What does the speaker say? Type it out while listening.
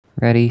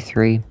Ready?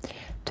 3,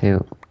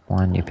 2,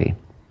 1. Yippee!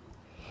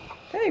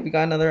 Hey, we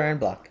got another iron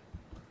block.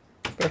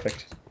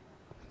 Perfect.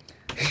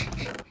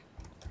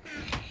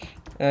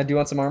 Do you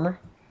want some armor?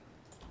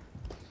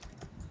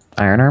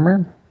 Iron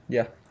armor?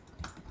 Yeah.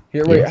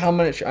 Here, wait. Yes. How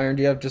much iron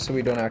do you have? Just so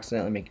we don't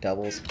accidentally make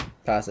doubles.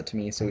 Pass it to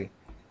me, so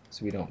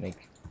we don't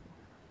make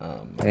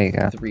There you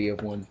go. 3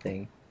 of one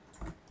thing.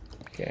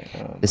 Okay.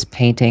 This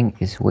painting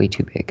is way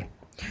too big.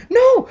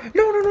 No!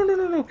 No! No! No! No!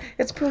 No! No!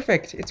 It's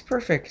perfect. It's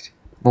perfect.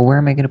 Well, where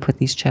am I going to put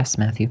these chests,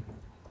 Matthew?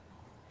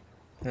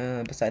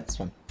 Beside this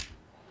one.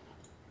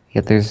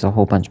 Yet there's a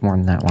whole bunch more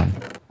than that one.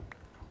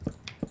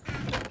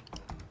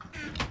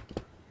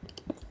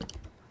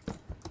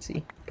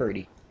 See?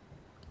 Birdie.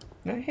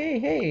 Hey, hey!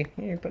 Hey,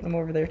 you're putting them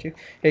over there too.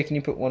 Hey, can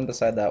you put one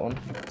beside that one?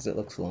 Because it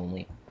looks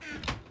lonely.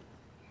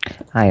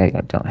 I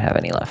don't have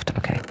any left.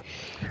 Okay.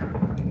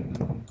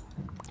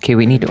 Okay,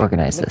 we need to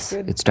organize Looks this.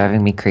 good. It's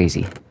driving me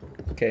crazy.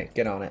 Okay,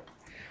 get on it.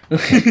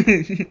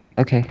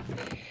 Okay.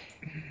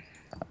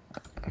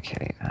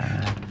 Okay.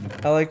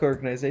 I like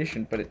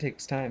organization, but it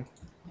takes time.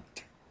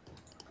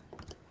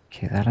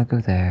 Okay, that'll go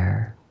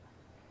there.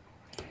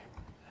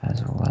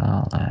 As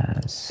well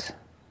as...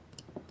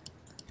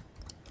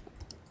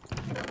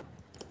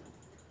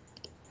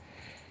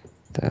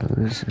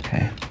 those.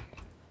 Okay.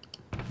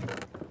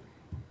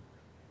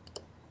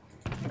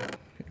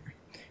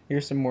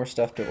 Here's some more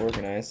stuff to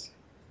organize.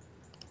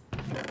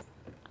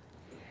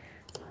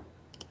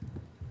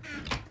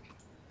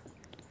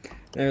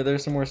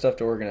 There's some more stuff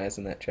to organize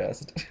in that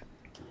chest.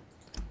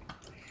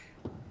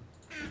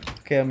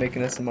 Okay, I'm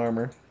making us some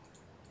armor.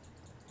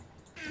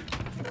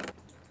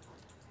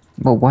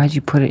 Well, why'd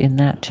you put it in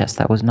that chest?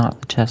 That was not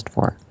the chest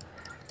for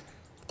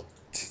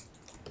it.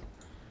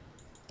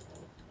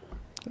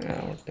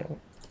 Ah, worked out.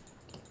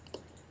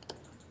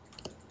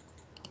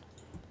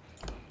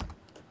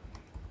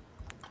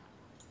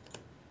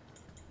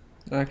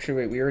 Actually,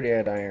 wait, we already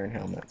had iron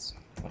helmets.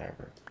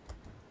 Whatever.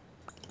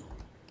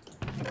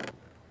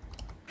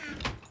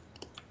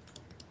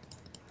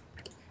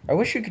 I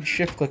wish you could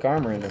shift-click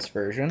armor in this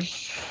version.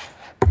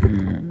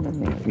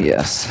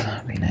 Yes,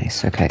 that'd be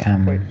nice. Okay,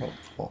 Quite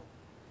helpful.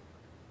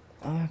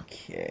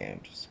 Okay,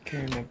 I'm just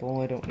carrying my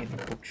bowl. I don't need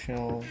the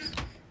bookshelves.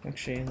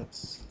 Actually,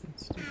 let's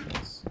do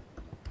this.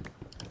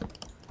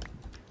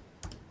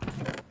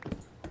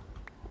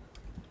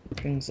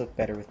 Things look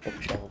better with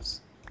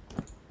bookshelves.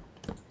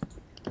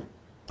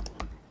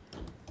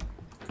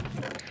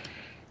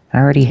 I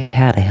already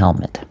had a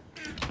helmet.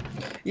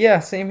 Yeah,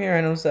 same here.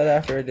 I noticed that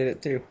after I did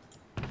it too.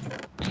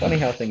 Funny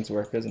how things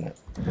work, isn't it?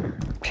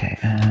 Okay,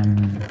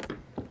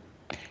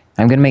 I'm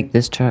gonna make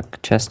this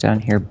chest down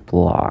here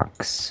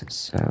blocks,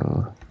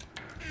 so...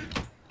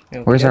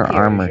 Where's our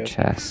armor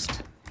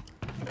chest?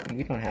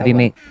 We don't have Have you one.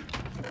 made...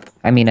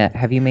 I mean,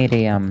 have you made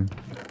a,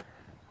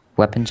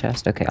 weapon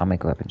chest? Okay, I'll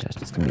make a weapon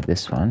chest. It's gonna be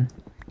this one.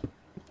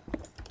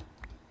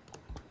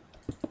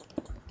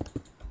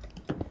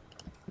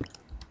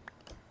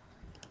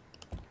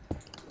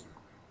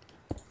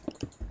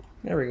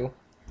 There we go.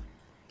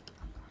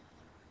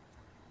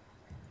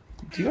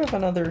 Do you have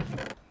another...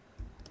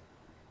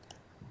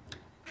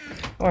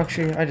 Oh,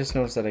 actually, I just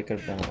noticed that I could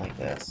have done it like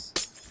this.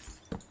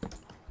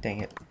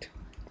 Dang it.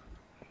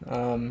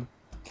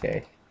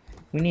 Okay.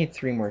 We need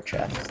 3 more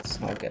chests.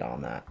 I'll get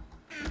on that.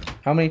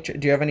 How many...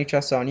 do you have any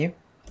chests on you?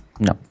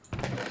 No.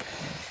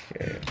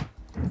 Okay.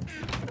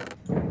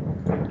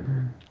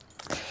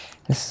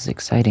 This is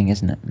exciting,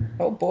 isn't it?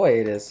 Oh boy,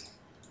 it is.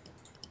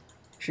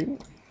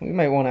 Shoot. We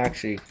might want to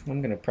actually...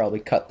 I'm going to probably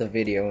cut the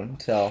video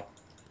until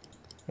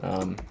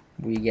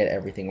we get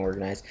everything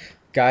organized.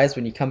 Guys,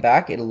 when you come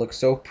back, it'll look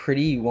so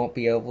pretty you won't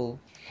be able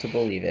to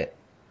believe it.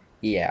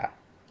 Yeah.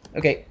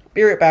 Okay,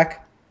 be right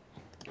back.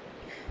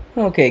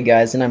 Okay,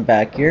 guys, and I'm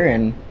back here,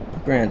 and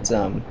Grant,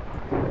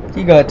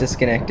 he got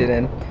disconnected,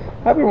 and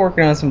I've been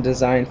working on some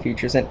design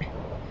features, and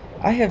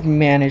I have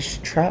managed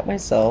to trap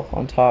myself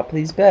on top of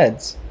these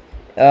beds.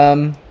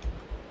 Although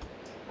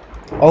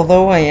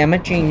I am a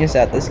genius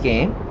at this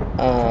game,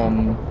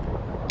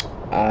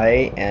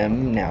 I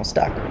am now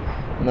stuck.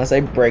 Unless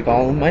I break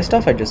all of my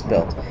stuff I just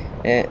built.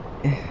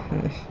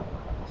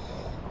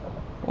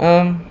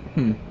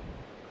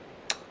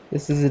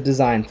 This is a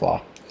design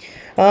flaw.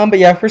 But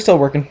yeah, we're still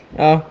working.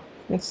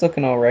 It's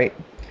looking alright.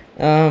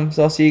 So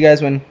I'll see you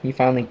guys when he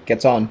finally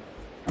gets on.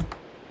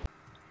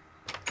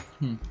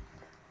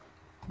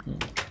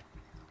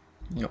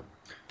 Yep.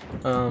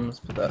 Let's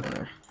put that in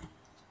there.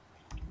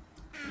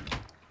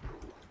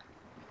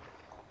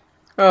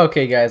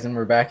 Okay, guys, and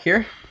we're back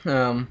here.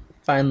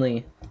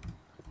 Finally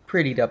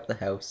prettied up the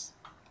house.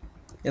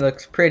 It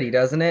looks pretty,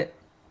 doesn't it?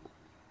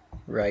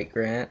 Right,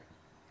 Grant?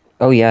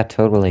 Oh yeah,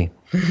 totally.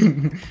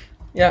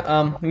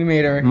 Yeah, we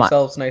made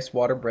ourselves nice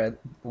water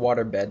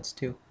beds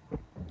too.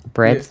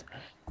 Breads?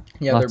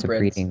 Yeah, Lots they're of breads.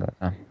 breeding going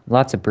on.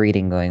 Lots of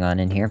breeding going on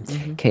in here.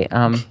 Okay,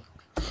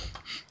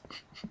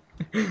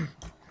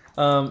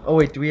 oh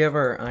wait, do we have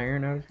our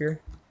iron out of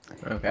here?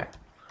 Okay.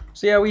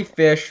 So yeah, we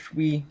fished.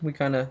 We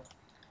kind of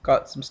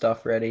got some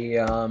stuff ready.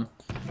 And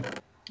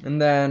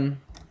then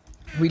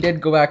we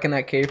did go back in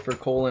that cave for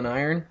coal and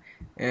iron,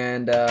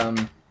 And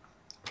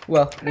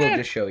well, we'll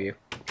just show you.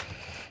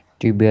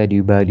 Dooba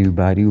dooba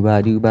dooba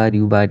dooba dooba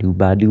dooba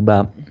dooba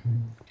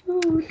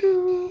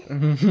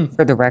dooba.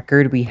 For the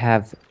record, we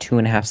have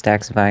 2.5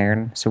 stacks of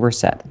iron, so we're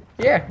set.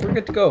 Yeah, we're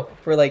good to go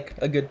for like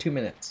a good 2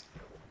 minutes.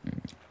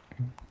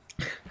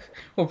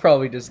 We'll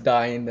probably just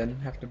die and then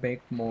have to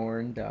make more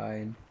and die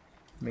and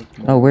make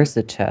more. Oh, where's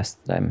the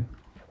chest that I'm...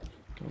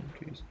 Oh,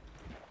 jeez.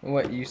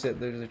 What, you said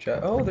there's a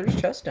chest? Oh, there's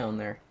chest down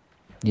there.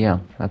 Yeah,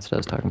 that's what I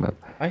was talking about.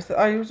 I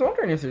was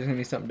wondering if there's going to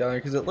be something down there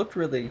because it looked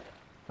really...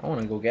 I want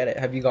to go get it.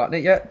 Have you gotten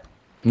it yet?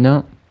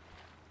 No.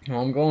 Oh,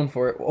 I'm going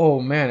for it. Oh,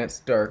 man, it's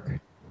dark.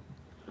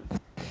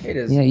 It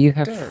is Yeah, you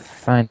have... dark.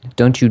 Fine.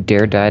 Don't you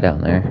dare die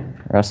down there,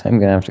 or else I'm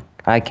going to have to...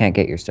 I can't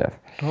get your stuff.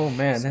 Oh,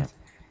 man,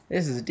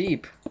 this is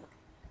deep.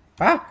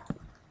 Ah!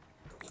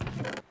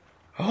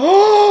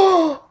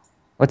 Oh!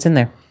 What's in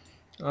there?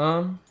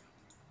 Not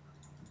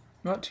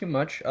too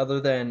much other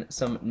than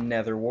some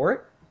nether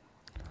wart,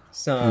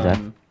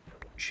 that?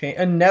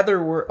 a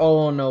nether wart.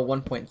 Oh no,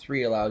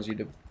 1.3 allows you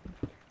to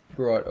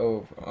grow it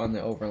over on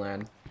the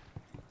overland.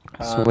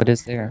 So what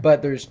is there?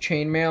 But there's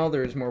chainmail.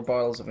 There's more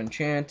bottles of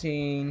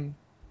enchanting,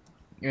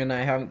 and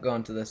I haven't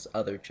gone to this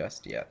other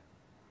chest yet.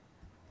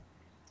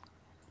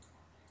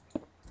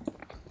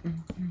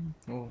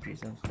 Oh jeez,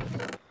 that was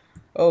close.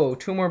 Oh,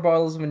 2 more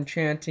bottles of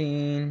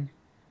enchanting.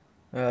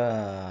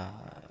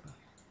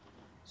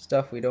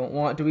 Stuff we don't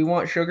want. Do we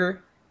want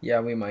sugar? Yeah,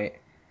 we might.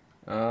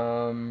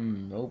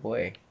 Oh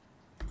boy.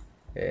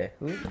 Yeah.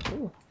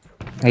 Ooh.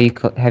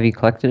 Have you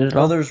collected it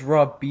all? Oh, there's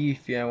raw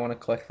beef. Yeah, I want to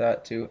collect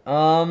that too.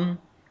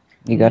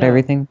 You got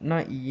everything?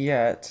 Not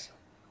yet.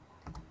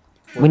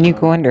 When you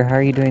go under, how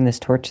are you doing this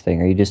torch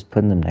thing? Are you just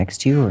putting them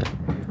next to you, or?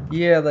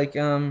 Yeah, like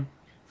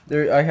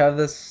there I have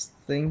this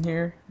thing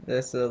here.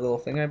 This little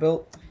thing I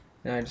built,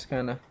 and I just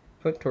kind of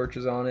put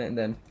torches on it, and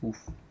then poof,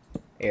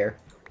 air.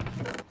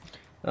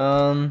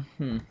 Do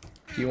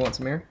you want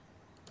some air?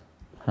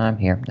 I'm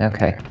here.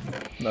 Okay.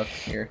 Look,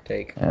 here,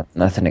 take.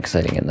 Nothing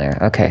exciting in there.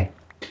 Okay.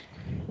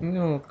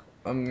 I'm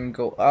gonna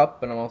go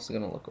up, and I'm also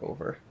gonna look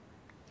over.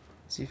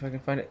 See if I can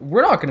find it.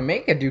 We're not gonna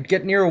make it, dude.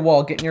 Get near a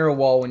wall. Get near a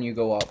wall when you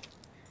go up,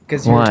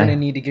 because you're gonna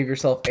need to give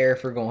yourself air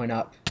for going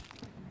up.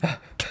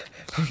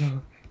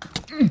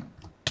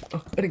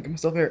 Oh, I didn't give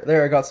myself air.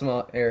 There, I got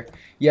some air.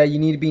 Yeah, you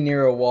need to be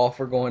near a wall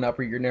for going up,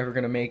 or you're never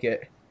gonna make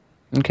it.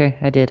 Okay,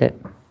 I did it.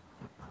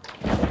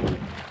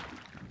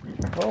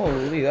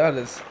 Holy,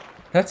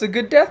 that's a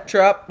good death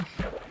trap.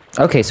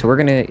 Okay, so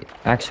we're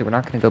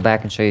not gonna go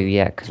back and show you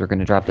yet, because we're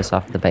gonna drop this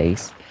off the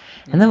base,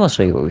 and then we'll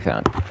show you what we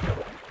found.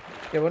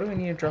 Yeah, what do we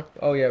need to drop?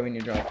 Oh yeah, we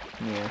need to drop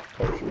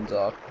potions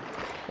off.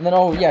 And then,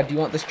 oh yeah, do you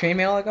want this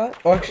chainmail I got?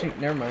 Oh, actually,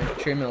 never mind.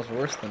 Chainmail's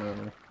worse than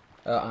armor.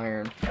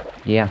 Iron.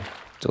 Yeah,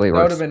 it's way worse.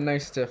 That would have been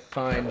nice to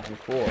find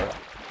before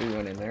we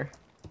went in there.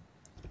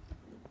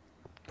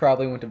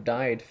 Probably wouldn't have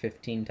died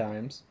 15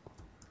 times.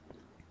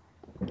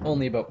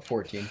 Only about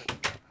 14.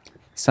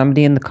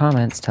 Somebody in the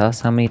comments tell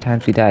us how many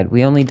times we died.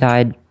 We only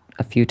died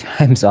a few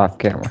times off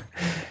camera.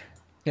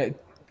 Yeah.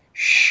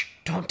 Shh!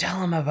 Don't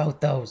tell him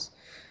about those.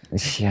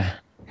 Yeah.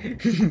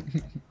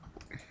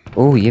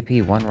 Oh,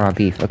 yippee! 1 raw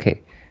beef.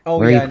 Okay.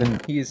 Oh yeah,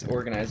 and he's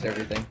organized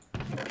everything.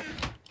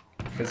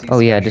 Oh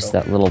yeah, just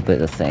that little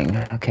bit of thing.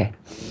 Okay.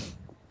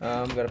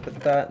 I'm gonna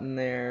put that in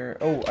there.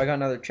 Oh, I got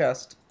another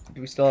chest.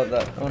 Do we still have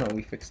that? Oh no,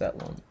 we fixed that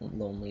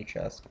lonely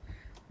chest.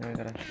 Now I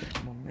gotta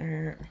put one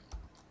there.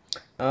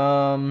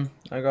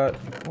 I got.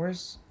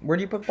 Where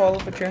do you put bottle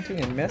of enchanting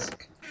and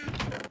misc?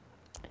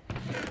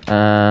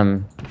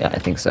 Yeah, I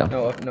think so.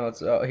 No, it's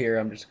here.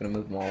 I'm just gonna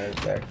move them all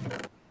over there.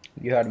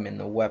 You had them in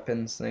the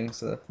weapons thing,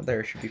 so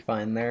there should be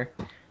fine there.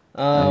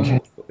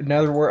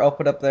 Another word I'll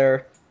put up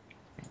there.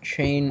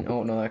 Chain.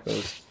 Oh no, that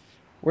goes.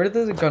 Where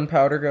did the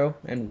gunpowder go?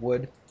 And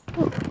wood.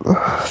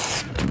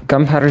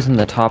 Gunpowder's in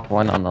the top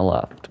one on the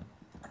left.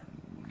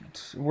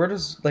 Where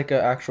does like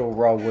an actual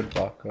raw wood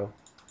block go?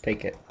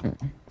 Take it.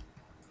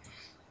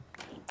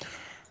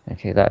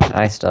 Okay,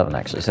 I still haven't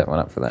actually set one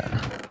up for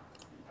that.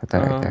 Put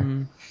that right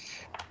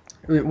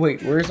there.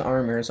 Wait, where's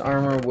armor? Is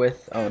armor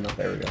with? Oh no,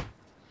 there we go.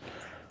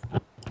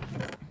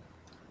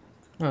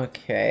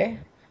 Okay,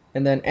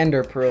 and then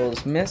ender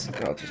pearls misc.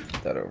 I'll just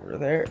put that over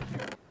there.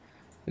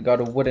 We got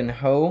a wooden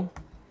hoe.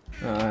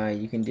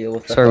 You can deal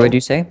with the Sorry, hoe. what'd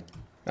you say?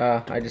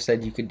 I just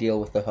said you could deal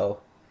with the hoe.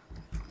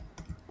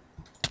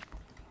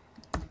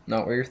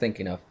 Not what you're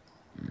thinking of.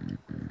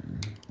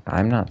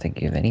 I'm not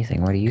thinking of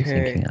anything. What are you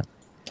thinking of?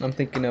 I'm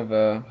thinking of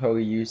a hoe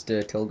you used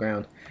to till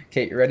ground.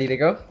 Okay, you ready to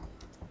go?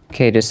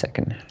 Okay, just a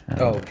second.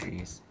 Oh,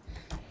 jeez.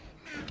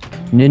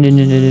 No.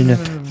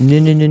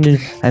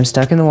 I'm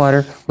stuck in the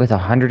water with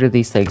 100 of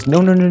these things. No.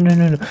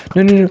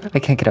 I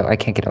can't get out. I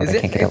can't get out.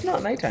 It's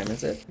not nighttime,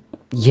 is it?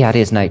 Yeah, it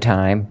is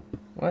nighttime.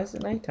 Why is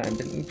it nighttime?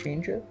 Didn't you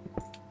change it?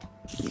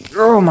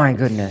 Oh my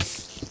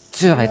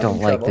goodness. I don't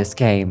like this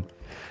game.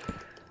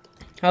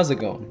 How's it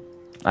going?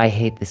 I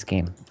hate this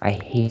game. I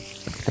hate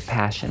the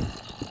passion.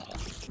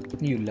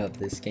 You love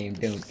this game,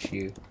 don't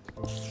you?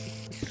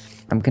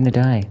 I'm gonna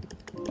die.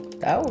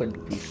 That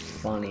would be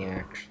funny,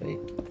 actually.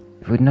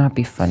 It would not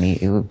be funny.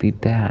 It would be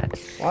bad.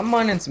 Well, I'm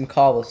mining some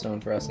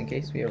cobblestone for us in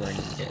case we ever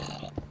need it.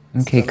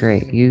 Okay,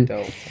 great. You.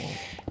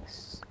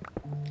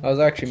 I was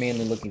actually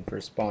mainly looking for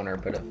a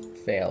spawner, but it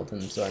failed,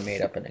 and so I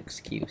made up an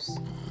excuse.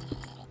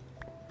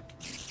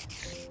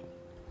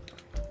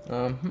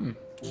 Do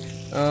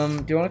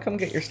you want to come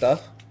get your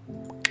stuff?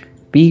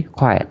 Be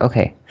quiet.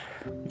 Okay.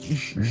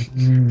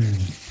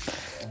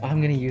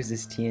 I'm gonna use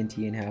this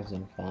TNT and have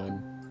some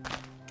fun.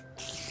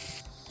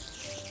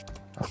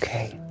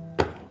 Okay.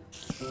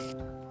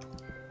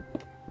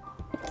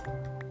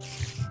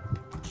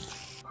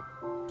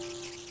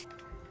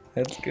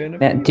 That's gonna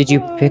Matt, be did you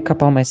fun. pick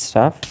up all my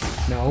stuff?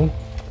 No.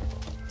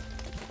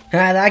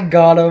 Ah, that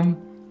got him.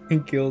 He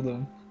killed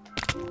him.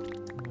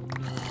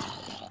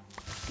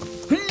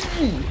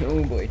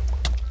 Oh boy.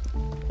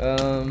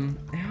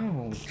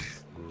 Ouch.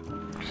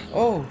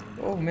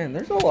 Oh man,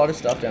 there's a lot of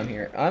stuff down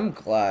here. I'm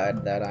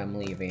glad that I'm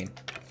leaving.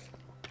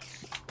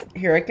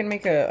 Here, I can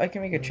make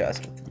a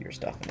chest with your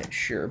stuff in it.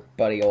 Sure,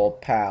 buddy,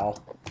 old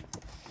pal.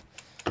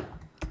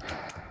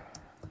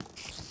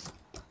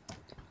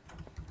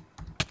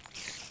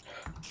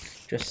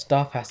 Just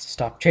stuff has to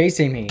stop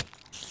chasing me.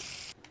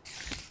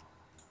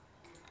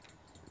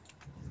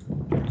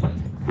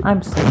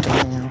 I'm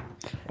sleeping now.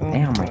 Oh Ow,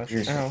 my my gosh,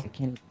 ears. ow. I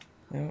can't.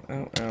 Ow,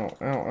 ow, ow,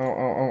 ow, ow,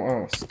 ow,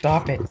 ow, ow.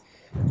 Stop it.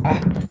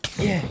 Ah,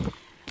 yeah.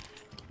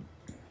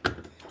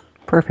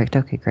 Perfect.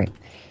 Okay, great.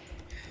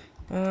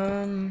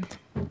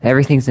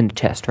 Everything's in the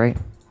chest, right?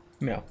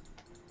 No.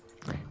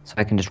 So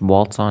I can just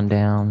waltz on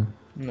down.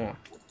 No.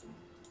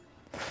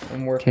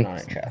 I'm working on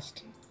a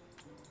chest.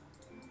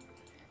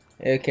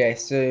 Okay,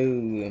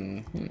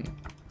 so,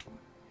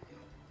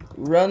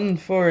 Run,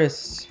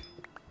 Forest.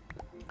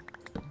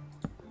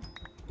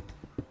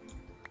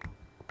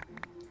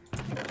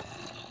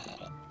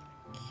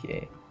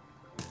 Okay.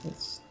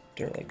 Let's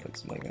put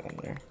some like that on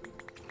there.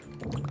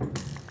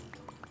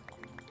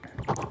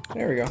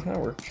 There we go, that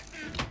worked.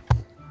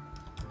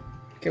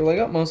 Okay, well I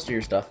got most of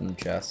your stuff in the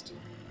chest.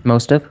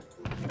 Most of?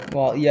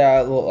 Well,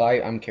 yeah, well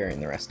I'm carrying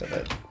the rest of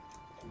it.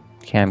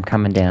 Okay, I'm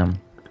coming down.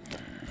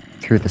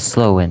 Through the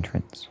slow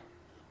entrance.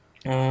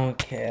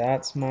 Okay,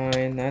 that's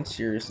mine, that's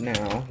yours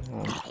now.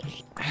 Oh,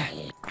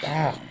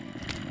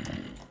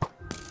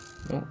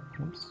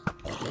 oops.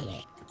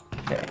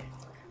 Okay.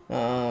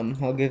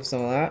 I'll give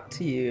some of that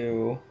to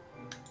you.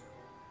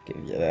 Give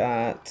you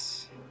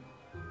that.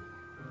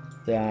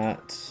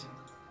 That.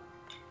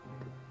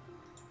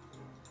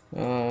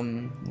 I'll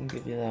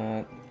give you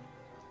that.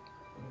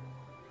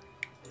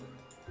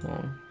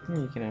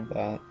 You can have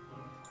that.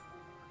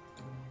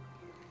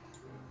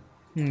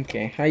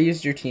 Okay, I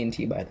used your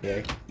TNT by the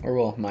way. Or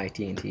well, my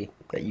TNT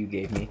that you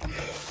gave me.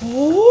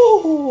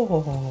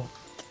 Oh!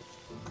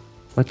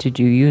 What did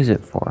you use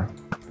it for?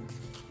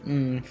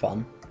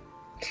 Fun.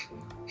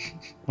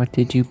 What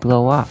did you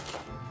blow up?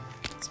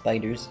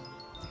 Spiders.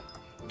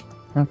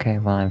 Okay,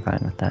 well I'm fine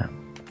with that.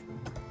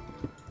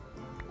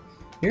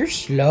 You're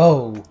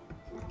slow.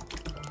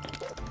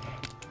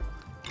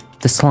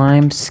 The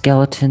slimes,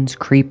 skeletons,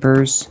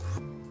 creepers.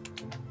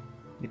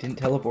 You didn't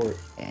teleport.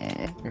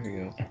 There we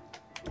go.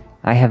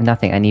 I have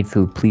nothing. I need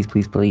food. Please,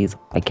 please, please.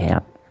 I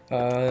can't.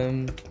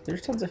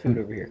 There's tons of food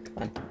over here.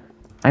 Come on.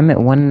 I'm at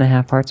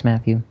 1.5 hearts,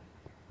 Matthew.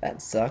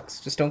 That sucks.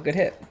 Just don't get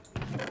hit.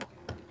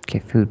 Okay,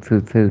 food,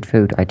 food, food,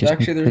 food. I just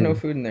Actually, need there's food. no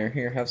food in there.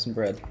 Here, have some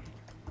bread.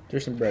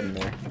 There's some bread in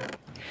there.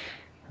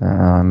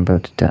 I'm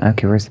about to die.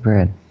 Okay, where's the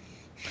bread?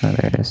 Oh,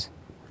 there it is.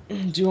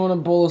 Do you want a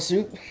bowl of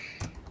soup?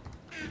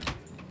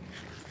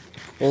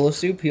 Bowl of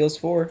soup heals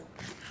 4.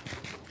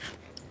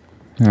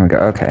 There we go.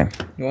 Okay.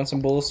 You want some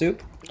bowl of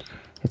soup?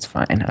 It's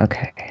fine.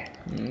 Okay.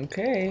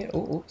 Okay.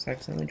 Oh, oops,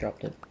 accidentally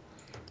dropped it.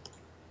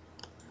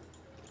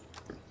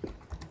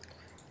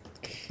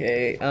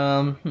 Okay,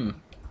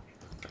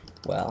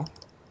 well.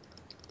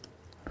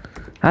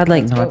 I'd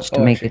like Let's go. Notch to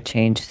make a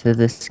change to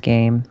this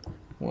game.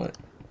 What?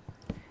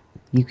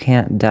 You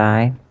can't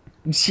die.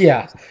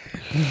 Yeah.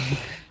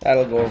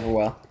 That'll go over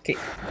well. Okay,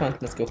 come on,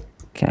 let's go.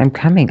 Okay, I'm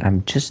coming.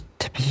 I'm just...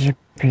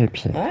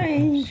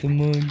 Hi.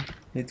 Come on,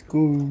 let's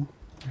go.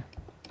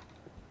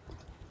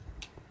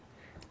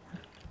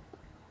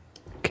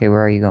 Okay, where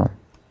are you going?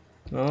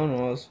 I don't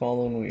know, I was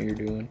following what you're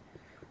doing.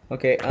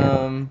 Okay,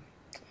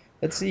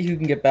 let's see who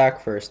can get back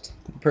first.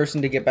 The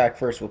person to get back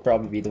first will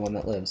probably be the one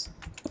that lives.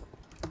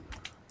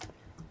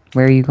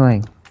 Where are you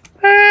going?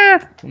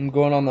 I'm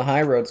going on the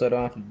high road so I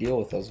don't have to deal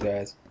with those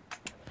guys.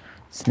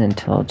 It's an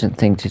intelligent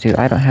thing to do.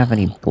 I don't have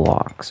any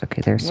blocks.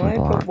 Okay, there's some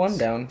blocks. I put one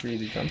down for you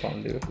to jump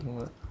on, dude, if you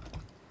want.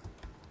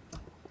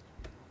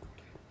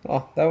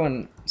 Oh, that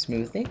went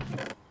smoothly.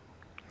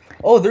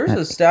 Oh, there's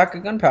a stack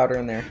of gunpowder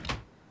in there.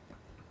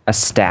 A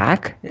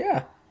stack?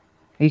 Yeah.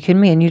 Are you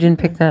kidding me? And you didn't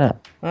pick that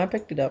up? I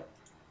picked it up.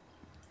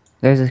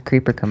 There's a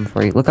creeper coming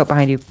for you. Look up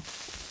behind you.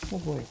 Oh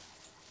boy.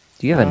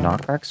 Do you have a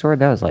knockback sword?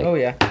 That was like... Oh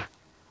yeah.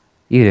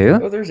 You do?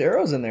 Oh, there's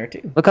arrows in there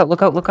too. Look out,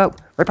 look out, look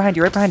out. Right behind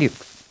you, right behind you.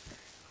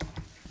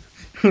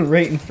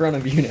 Right in front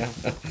of you now.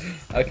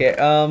 Okay,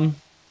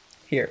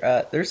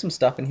 here, there's some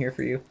stuff in here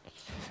for you.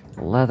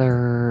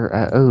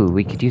 Leather... oh,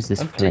 we could use this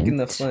I'm flint. taking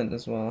the flint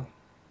as well.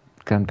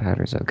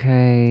 Gunpowder's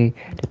okay.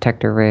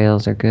 Detector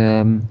rails are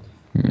good.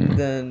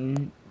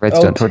 Then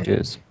Redstone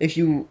torches. if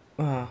you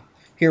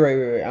here,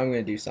 wait, I'm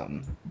gonna do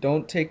something.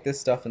 Don't take this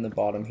stuff in the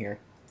bottom here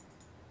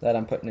that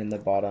I'm putting in the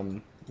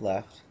bottom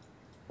left.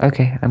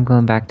 Okay, I'm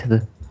going back to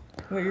the...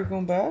 Wait, you're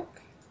going back?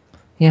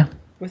 Yeah.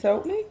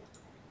 Without me?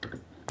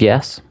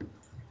 Yes.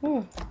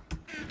 Oh.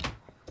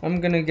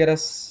 I'm gonna get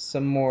us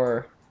some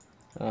more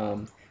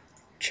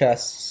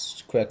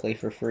chests quickly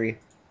for free.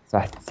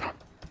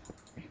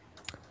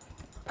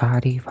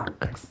 Party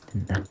rockers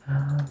in the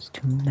house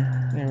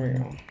tonight. There we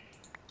go.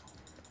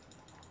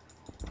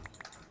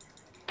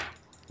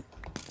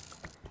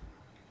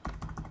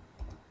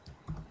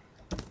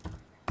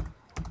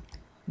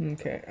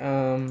 Okay,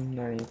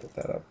 now I need to put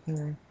that up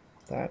there.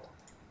 That.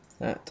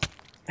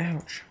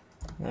 Ouch.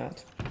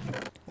 That.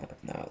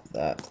 Now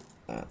that.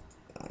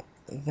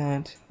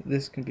 That.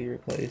 This can be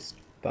replaced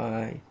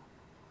by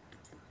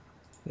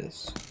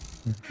this.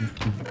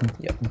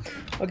 Yep.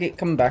 Okay,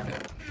 coming back.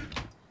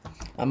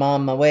 I'm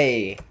on my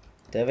way.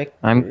 Devik.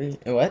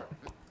 What?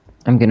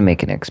 I'm gonna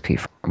make an XP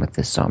farm with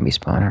this zombie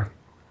spawner.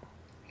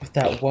 With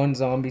that one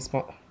zombie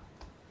spawn.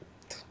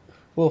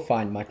 We'll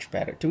find much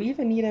better. Do we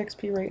even need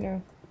XP right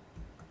now?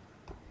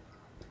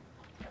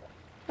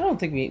 I don't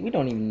think we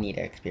don't even need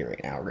XP right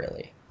now,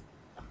 really.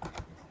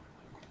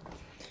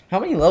 How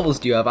many levels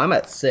do you have? I'm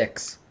at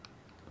 6.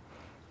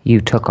 You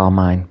took all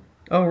mine.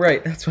 Oh,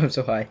 right. That's why I'm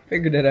so high.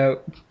 Figured it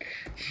out.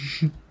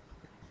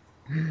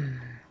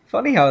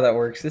 Funny how that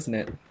works, isn't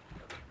it?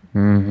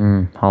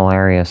 Mm-hmm.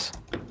 Hilarious.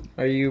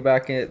 Are you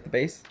back at the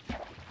base?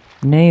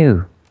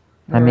 No.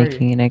 Where I'm are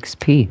making an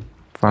XP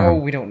farm. Oh,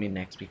 we don't need an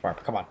XP farm.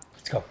 Come on.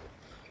 Let's go.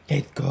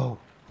 Let's go.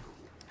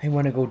 I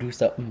want to go do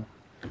something.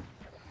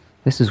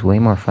 This is way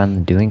more fun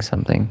than doing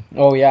something.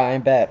 Oh, yeah, I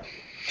bet.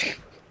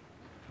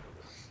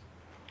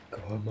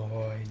 Come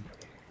on.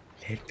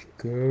 Let's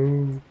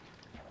go.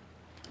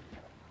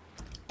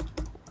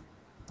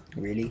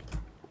 Really?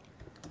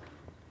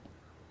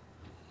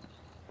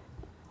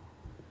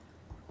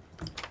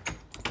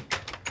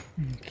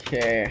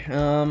 Okay,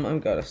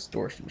 I've got to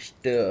store some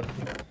stuff.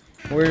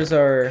 Where's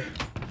our...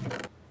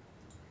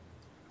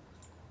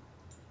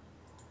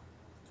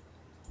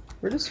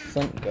 Where does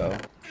Flint go?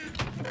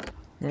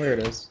 Where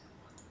it is.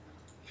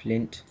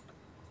 Flint.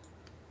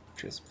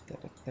 Just put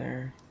that up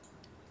there.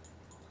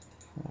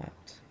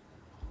 That.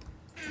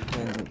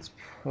 And let's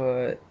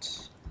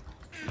put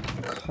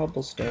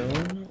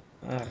cobblestone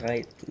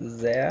right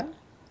there.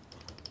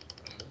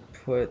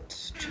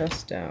 Put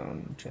chest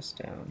down.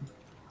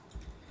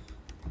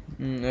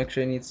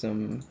 Actually, I need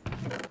some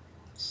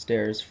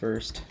stairs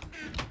first.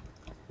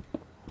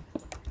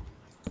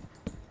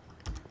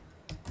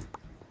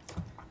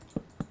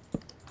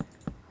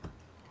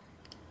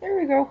 There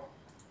we go.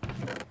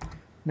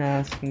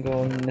 Now this can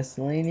go in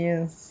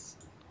miscellaneous.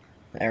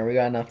 There, we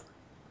got enough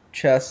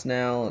chests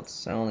now.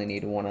 I only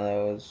need one of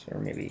those, or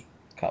maybe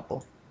a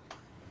couple.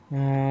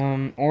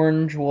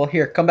 Orange wool.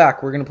 Here, come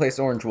back. We're gonna place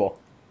orange wool.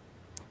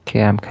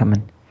 Okay, I'm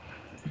coming.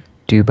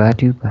 Dooba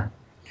dooba.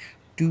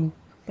 Dooba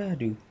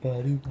dooba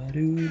dooba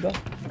dooba.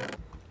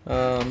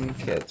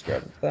 Okay, let's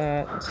grab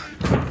that.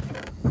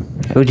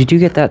 Oh, did you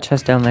get that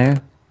chest down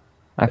there?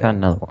 I found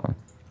another one.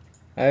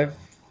 I've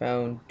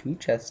found 2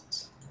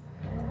 chests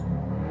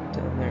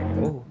down there.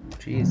 Oh,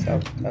 jeez,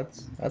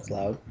 that's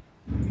loud.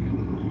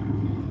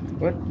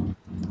 What?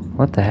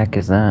 What the heck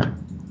is that?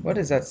 What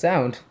is that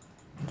sound?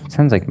 It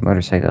sounds like a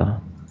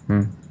motorcycle.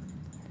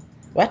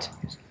 What?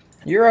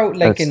 You're out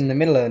like in the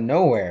middle of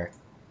nowhere.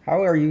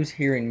 How are you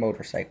hearing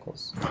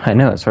motorcycles? I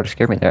know, it sort of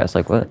scared me there. I was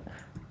like, what?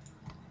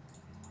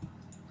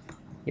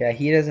 Yeah,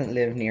 he doesn't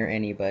live near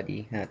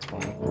anybody. That's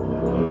why.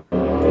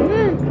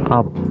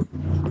 I'll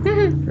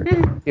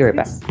be right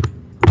back.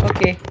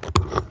 Okay.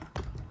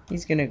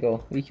 He's gonna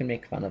go. We can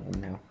make fun of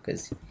him now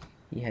because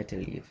he had to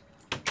leave.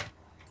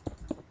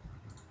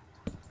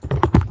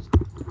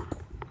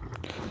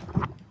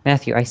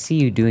 Matthew, I see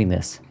you doing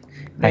this.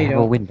 No, I you have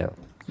don't. a window.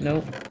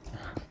 Nope.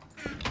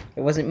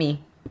 It wasn't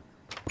me.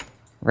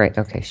 Right,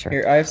 okay, sure.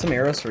 Here, I have some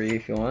arrows for you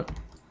if you want.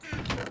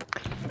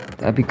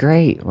 That'd be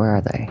great. Where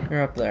are they?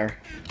 They're up there.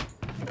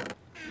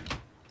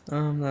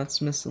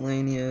 That's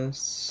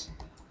miscellaneous.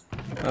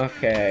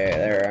 Okay,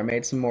 there. I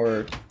made some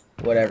more,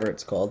 whatever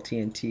it's called,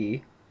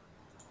 TNT.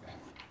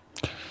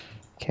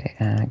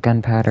 Okay,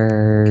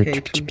 gunpowder.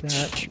 Okay, do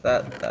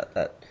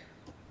that.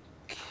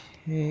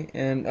 Okay,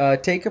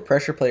 and take a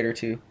pressure plate or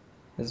 2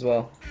 as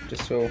well,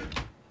 just so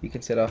you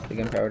can set off the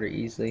gunpowder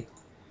easily.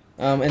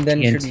 And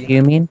then TNT,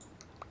 you mean?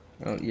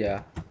 Oh,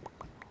 yeah.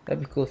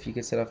 That'd be cool if you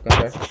could set off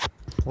gunpowder.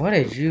 What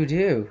did you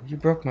do? You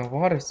broke my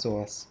water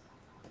source.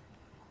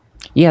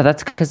 Yeah,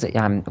 that's because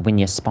when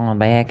you spawn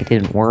back, it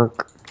didn't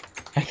work.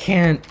 I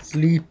can't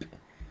sleep.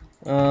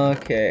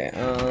 Okay,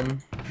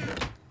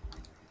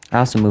 I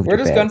also moved. Where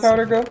does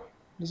gunpowder go?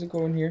 Does it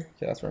go in here?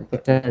 Okay, that's where I'm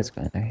putting it. It does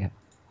go in there, yeah.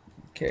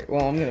 Okay,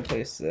 well, I'm gonna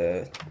place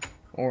the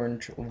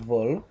orange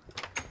wool.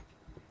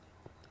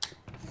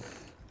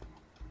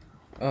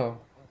 Oh.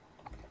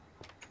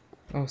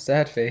 Oh,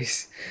 sad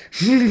face.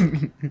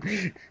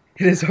 It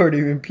has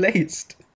already been placed.